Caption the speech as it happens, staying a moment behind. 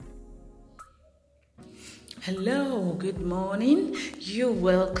Hello, good morning. You're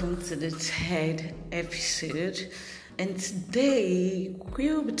welcome to the third episode. And today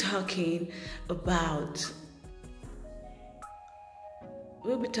we'll be talking about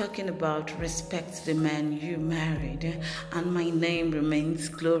respect the man you married. And my name remains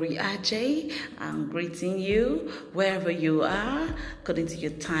Glory Ajay. I'm greeting you wherever you are, according to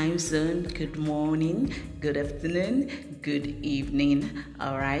your time zone. Good morning, good afternoon, good evening.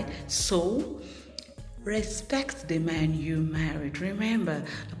 All right. So respect the man you married. Remember,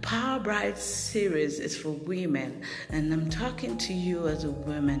 the Power Bride series is for women, and I'm talking to you as a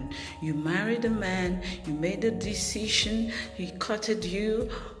woman. You married a man, you made a decision, he courted you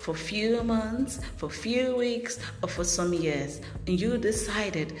for few months, for few weeks, or for some years, and you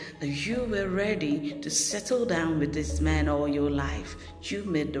decided that you were ready to settle down with this man all your life. You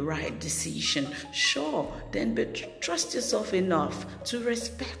made the right decision. Sure, then but trust yourself enough to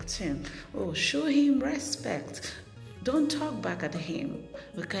respect him. Oh, show him respect. Don't talk back at him,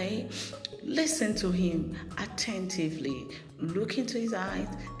 okay? Listen to him attentively. Look into his eyes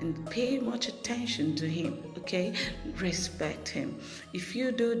and pay much attention to him, okay? Respect him. If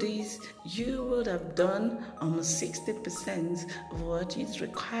you do this, you would have done almost 60% of what is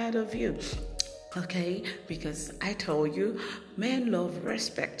required of you. Okay, because I told you, men love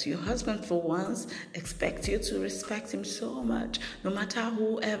respect. Your husband, for once, expects you to respect him so much. No matter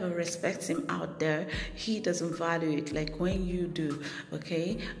whoever respects him out there, he doesn't value it like when you do.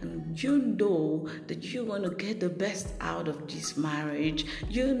 Okay, and you know that you want to get the best out of this marriage.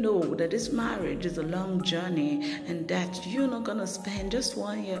 You know that this marriage is a long journey, and that you're not gonna spend just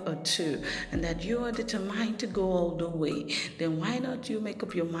 1 year or two, and that you are determined to go all the way. Then why not you make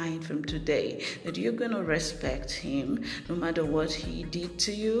up your mind from today that you're going to respect him no matter what he did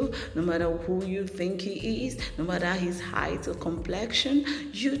to you, no matter who you think he is, no matter his height or complexion.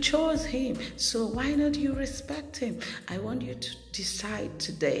 You chose him, so why not you respect him? I want you to decide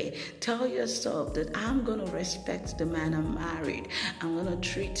today. Tell yourself that I'm going to respect the man I'm married. I'm going to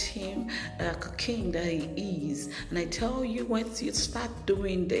treat him like a king that he is. And I tell you, once you start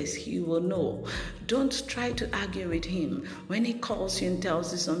doing this, he will know. Don't try to argue with him. When he calls you and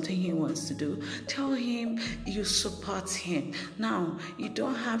tells you something he wants to do, tell him you support him. Now, you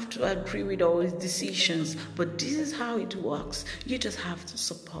don't have to agree with all his decisions, but this is how it works. You just have to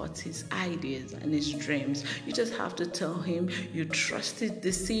support his ideas and his dreams. You just have to tell him you trust his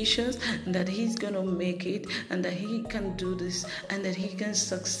decisions and that he's going to make it and that he can do this and that he can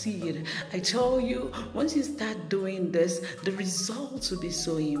succeed. I tell you, once you start doing this, the results will be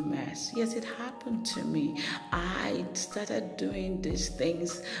so immense. Yes, it happened to me. I started doing these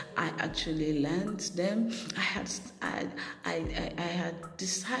things. I actually learned them. I had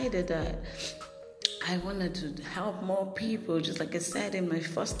decided that I wanted to help more people, just like I said in my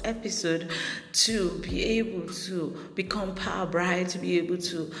first episode, to be able to become power bride, to be able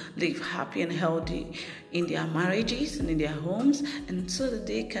to live happy and healthy in their marriages and in their homes, and so that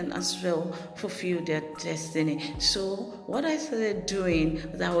they can as well fulfill their destiny. So what I started doing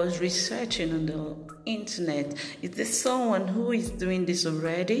was I was researching on the internet. Is there someone who is doing this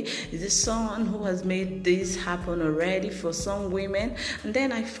already? Is there someone who has made this happen already for some women? And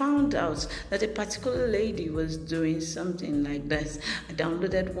then I found out that a particular lady was doing something like this. I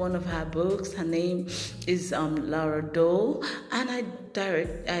downloaded one of her books. Her name is Laura Dole, and I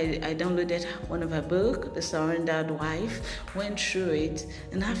downloaded one of her book, The Surrendered Wife, went through it,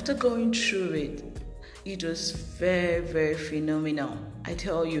 and after going through it, it was very, very phenomenal. I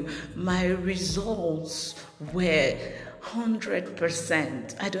tell you, my results were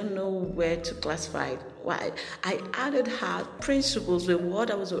 100%. I don't know where to classify it. Why? I added her principles with what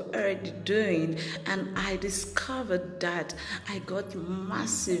I was already doing, and I discovered that I got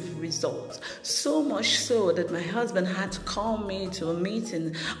massive results. So much so that my husband had to call me to a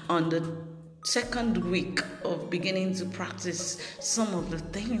meeting on the second week of beginning to practice some of the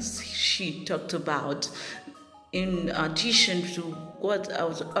things she talked about, in addition to what I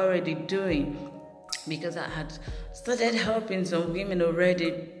was already doing, because I had started helping some women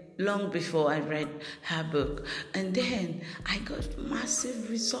already long before I read her book. And then I got massive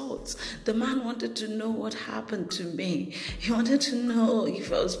results. The man wanted to know what happened to me. He wanted to know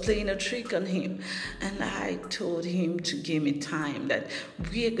if I was playing a trick on him. And I told him to give me time, that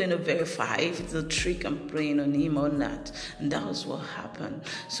we are going to verify if it's a trick I'm playing on him or not. And that was what happened.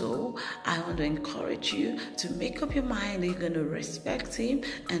 So I want to encourage you to make up your mind that you're going to respect him,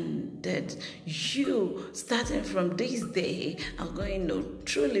 and that you, starting from this day, are going to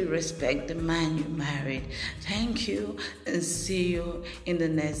truly respect the man you married. Thank you, and see you in the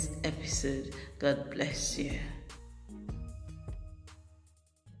next episode. God bless you.